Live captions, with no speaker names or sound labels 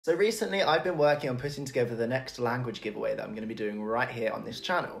So recently I've been working on putting together the next language giveaway that I'm going to be doing right here on this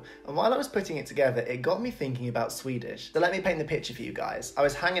channel. And while I was putting it together, it got me thinking about Swedish. So let me paint the picture for you guys. I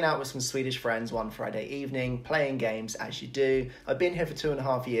was hanging out with some Swedish friends one Friday evening, playing games as you do. I've been here for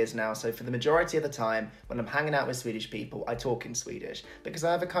 2.5 years now, so for the majority of the time, when I'm hanging out with Swedish people, I talk in Swedish. Because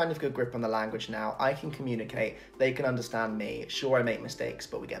I have a kind of good grip on the language now, I can communicate, they can understand me. Sure, I make mistakes,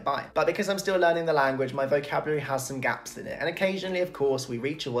 but we get by. But because I'm still learning the language, my vocabulary has some gaps in it. And occasionally, of course, we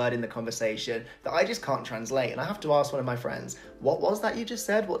reach a word in the conversation that I just can't translate, and I have to ask one of my friends, what was that you just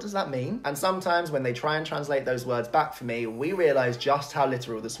said? What does that mean? And sometimes when they try and translate those words back for me, we realise just how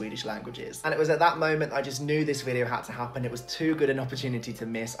literal the Swedish language is. And it was at that moment I just knew this video had to happen. It was too good an opportunity to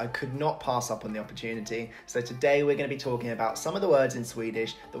miss. I could not pass up on the opportunity. So today we're going to be talking about some of the words in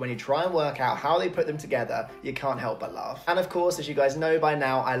Swedish that when you try and work out how they put them together, you can't help but laugh. And of course, as you guys know by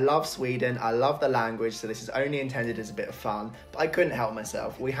now, I love Sweden, I love the language, so this is only intended as a bit of fun, but I couldn't help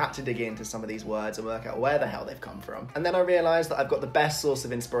myself. We had to dig into some of these words and work out where the hell they've come from. And then I realised that I've got the best source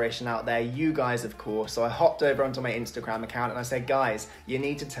of inspiration out there, you guys of course, so I hopped over onto my Instagram account and I said, guys, you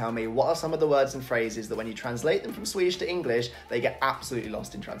need to tell me what are some of the words and phrases that when you translate them from Swedish to English, they get absolutely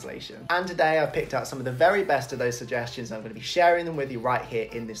lost in translation. And today I've picked out some of the very best of those suggestions and I'm going to be sharing them with you right here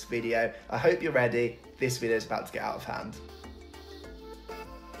in this video. I hope you're ready. This video is about to get out of hand.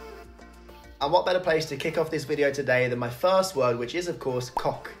 And what better place to kick off this video today than my first word, which is of course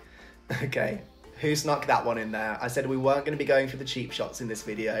Kock. Okay, who snuck that one in there? I said we weren't going to be going for the cheap shots in this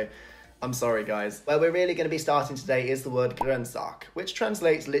video. I'm sorry guys. Where we're really going to be starting today is the word Grönsak, which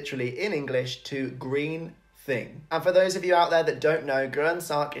translates literally in English to green thing. And for those of you out there that don't know,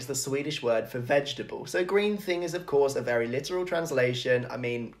 Grönsak is the Swedish word for vegetable. So green thing is of course a very literal translation. I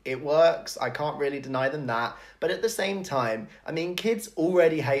mean, it works, I can't really deny them that. But at the same time, I mean, kids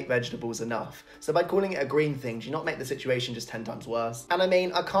already hate vegetables enough. So by calling it a green thing, do you not make the situation just 10 times worse? And I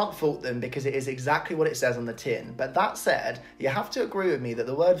mean, I can't fault them because it is exactly what it says on the tin. But that said, you have to agree with me that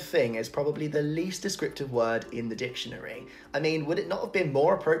the word thing is probably the least descriptive word in the dictionary. I mean, would it not have been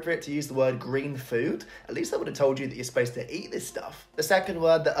more appropriate to use the word green food? At least I would have told you that you're supposed to eat this stuff. The second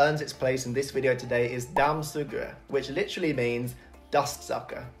word that earns its place in this video today is Dammsugare, which literally means dust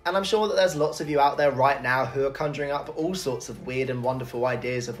sucker. And I'm sure that there's lots of you out there right now who are conjuring up all sorts of weird and wonderful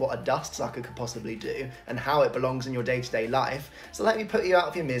ideas of what a dust sucker could possibly do and how it belongs in your day-to-day life. So let me put you out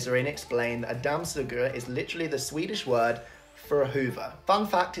of your misery and explain that a dammsugare is literally the Swedish word for a hoover. Fun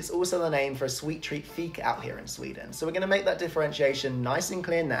fact, it's also the name for a sweet treat fika out here in Sweden. So we're going to make that differentiation nice and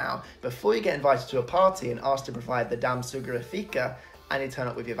clear now before you get invited to a party and asked to provide the dammsugare fika and you turn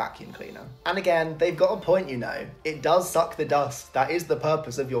up with your vacuum cleaner. And again, they've got a point, you know. It does suck the dust. That is the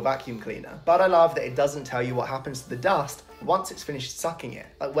purpose of your vacuum cleaner. But I love that it doesn't tell you what happens to the dust once it's finished sucking it.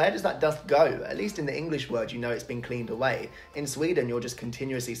 Like, where does that dust go? At least in the English word, you know it's been cleaned away. In Sweden, you're just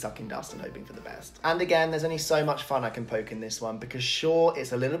continuously sucking dust and hoping for the best. And again, there's only so much fun I can poke in this one, because sure,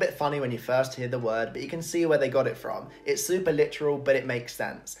 it's a little bit funny when you first hear the word, but you can see where they got it from. It's super literal, but it makes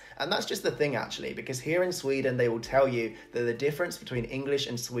sense. And that's just the thing, actually, because here in Sweden, they will tell you that the difference between English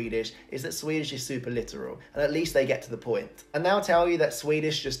and Swedish is that Swedish is super literal, and at least they get to the point. And they'll tell you that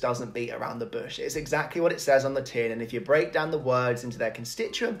Swedish just doesn't beat around the bush. It's exactly what it says on the tin, and if you break down the words into their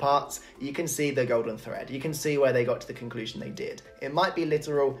constituent parts, you can see the golden thread. You can see where they got to the conclusion they did. It might be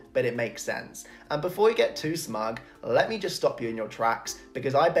literal, but it makes sense. And before you get too smug, let me just stop you in your tracks,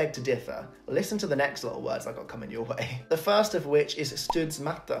 because I beg to differ. Listen to the next little words I got coming your way. The first of which is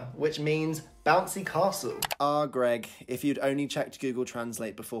Studsmatta, which means bouncy castle. Greg, if you'd only checked Google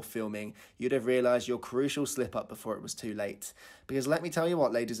Translate before filming, you'd have realised your crucial slip-up before it was too late. Because let me tell you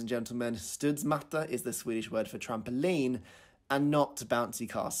what, ladies and gentlemen, Studsmatta is the Swedish word for trampoline, and not bouncy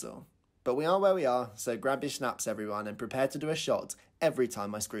castle. But we are where we are, so grab your schnapps everyone and prepare to do a shot every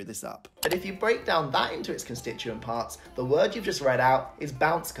time I screw this up. But if you break down that into its constituent parts, the word you've just read out is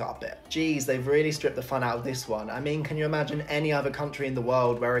bounce carpet. Geez, they've really stripped the fun out of this one. I mean, can you imagine any other country in the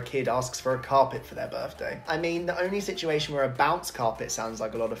world where a kid asks for a carpet for their birthday? I mean, the only situation where a bounce carpet sounds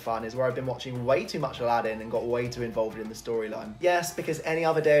like a lot of fun is where I've been watching way too much Aladdin and got way too involved in the storyline. Yes, because any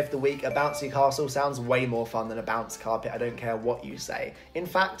other day of the week, a bouncy castle sounds way more fun than a bounce carpet, I don't care what you say. In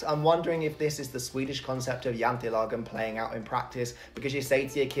fact, I'm wondering if this is the Swedish concept of jantilagen playing out in practice, because you say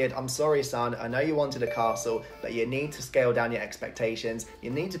to your kid, I'm sorry son, I know you wanted a castle, but you need to scale down your expectations, you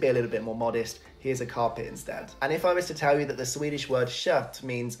need to be a little bit more modest, here's a carpet instead. And if I was to tell you that the Swedish word kött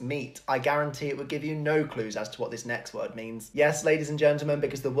means meat, I guarantee it would give you no clues as to what this next word means. Yes, ladies and gentlemen,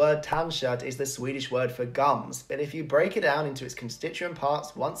 because the word tandkött is the Swedish word for gums, but if you break it down into its constituent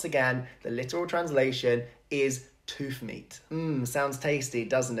parts, once again, the literal translation is Tooth meat. Sounds tasty,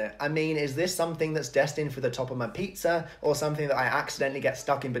 doesn't it? I mean, is this something that's destined for the top of my pizza or something that I accidentally get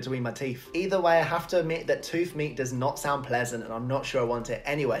stuck in between my teeth? Either way, I have to admit that tooth meat does not sound pleasant and I'm not sure I want it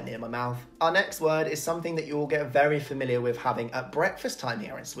anywhere near my mouth. Our next word is something that you will get very familiar with having at breakfast time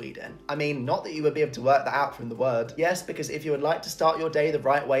here in Sweden. I mean, not that you would be able to work that out from the word. Yes, because if you would like to start your day the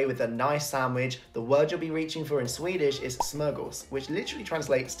right way with a nice sandwich, the word you'll be reaching for in Swedish is smörgås, which literally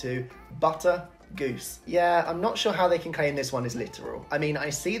translates to butter goose. Yeah, I'm not sure how they can claim this one is literal. I mean, I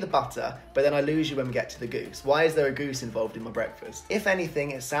see the butter, but then I lose you when we get to the goose. Why is there a goose involved in my breakfast? If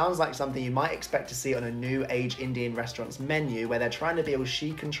anything, it sounds like something you might expect to see on a new age Indian restaurant's menu where they're trying to be all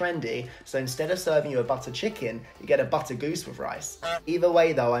chic and trendy, so instead of serving you a butter chicken, you get a butter goose with rice. Either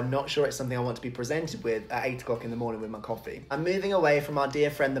way though, I'm not sure it's something I want to be presented with at 8 o'clock in the morning with my coffee. And moving away from our dear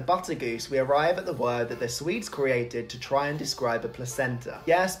friend the butter goose, we arrive at the word that the Swedes created to try and describe a placenta.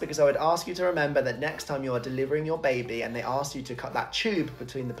 Yes, because I would ask you to remember that next time you are delivering your baby and they ask you to cut that tube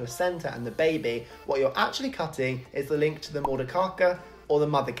between the placenta and the baby, what you're actually cutting is the link to the moderkaka or the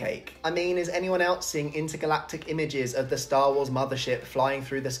mother cake. I mean, is anyone else seeing intergalactic images of the Star Wars mothership flying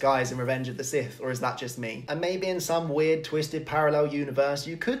through the skies in Revenge of the Sith, or is that just me? And maybe in some weird, twisted parallel universe,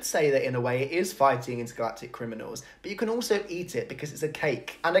 you could say that in a way it is fighting intergalactic criminals, but you can also eat it because it's a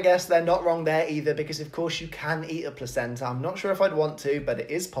cake. And I guess they're not wrong there either, because of course you can eat a placenta. I'm not sure if I'd want to, but it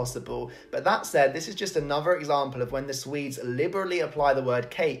is possible. But that said, this is just another example of when the Swedes liberally apply the word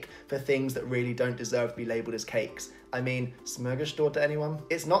cake for things that really don't deserve to be labelled as cakes. I mean, smörgåstårta to anyone?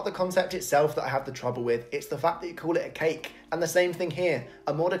 It's not the concept itself that I have the trouble with, it's the fact that you call it a cake. And the same thing here,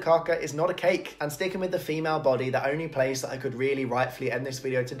 a moderkaka is not a cake. And sticking with the female body, the only place that I could really rightfully end this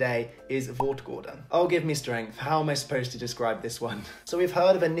video today is vårtgården. Oh, give me strength, how am I supposed to describe this one? So we've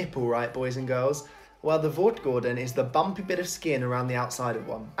heard of a nipple, right, boys and girls? Well, the vårtgården is the bumpy bit of skin around the outside of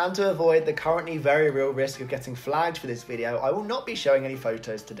one. And to avoid the currently very real risk of getting flagged for this video, I will not be showing any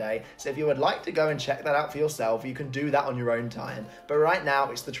photos today, so if you would like to go and check that out for yourself, you can do that on your own time. But right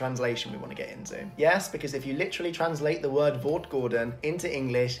now, it's the translation we want to get into. Yes, because if you literally translate the word vårtgården into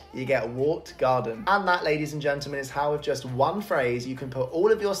English, you get wart garden. And that, ladies and gentlemen, is how with just one phrase, you can put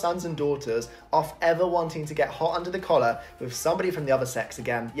all of your sons and daughters off ever wanting to get hot under the collar with somebody from the other sex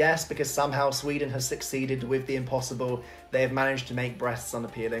again. Yes, because somehow Sweden has succeeded with the impossible. They have managed to make breasts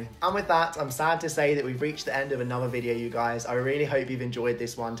unappealing. And with that, I'm sad to say that we've reached the end of another video, you guys. I really hope you've enjoyed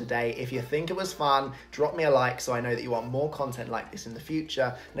this one today. If you think it was fun, drop me a like so I know that you want more content like this in the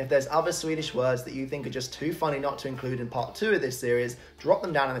future. And if there's other Swedish words that you think are just too funny not to include in part 2 of this series, drop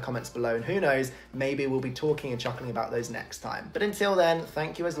them down in the comments below, and who knows, maybe we'll be talking and chuckling about those next time. But until then,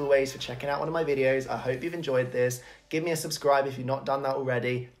 thank you as always for checking out one of my videos. I hope you've enjoyed this. Give me a subscribe if you've not done that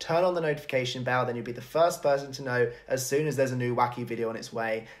already. Turn on the notification bell, then you'll be the first person to know as soon as there's a new wacky video on its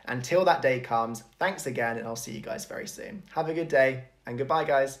way. Until that day comes, thanks again, and I'll see you guys very soon. Have a good day, and goodbye,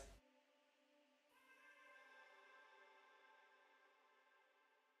 guys.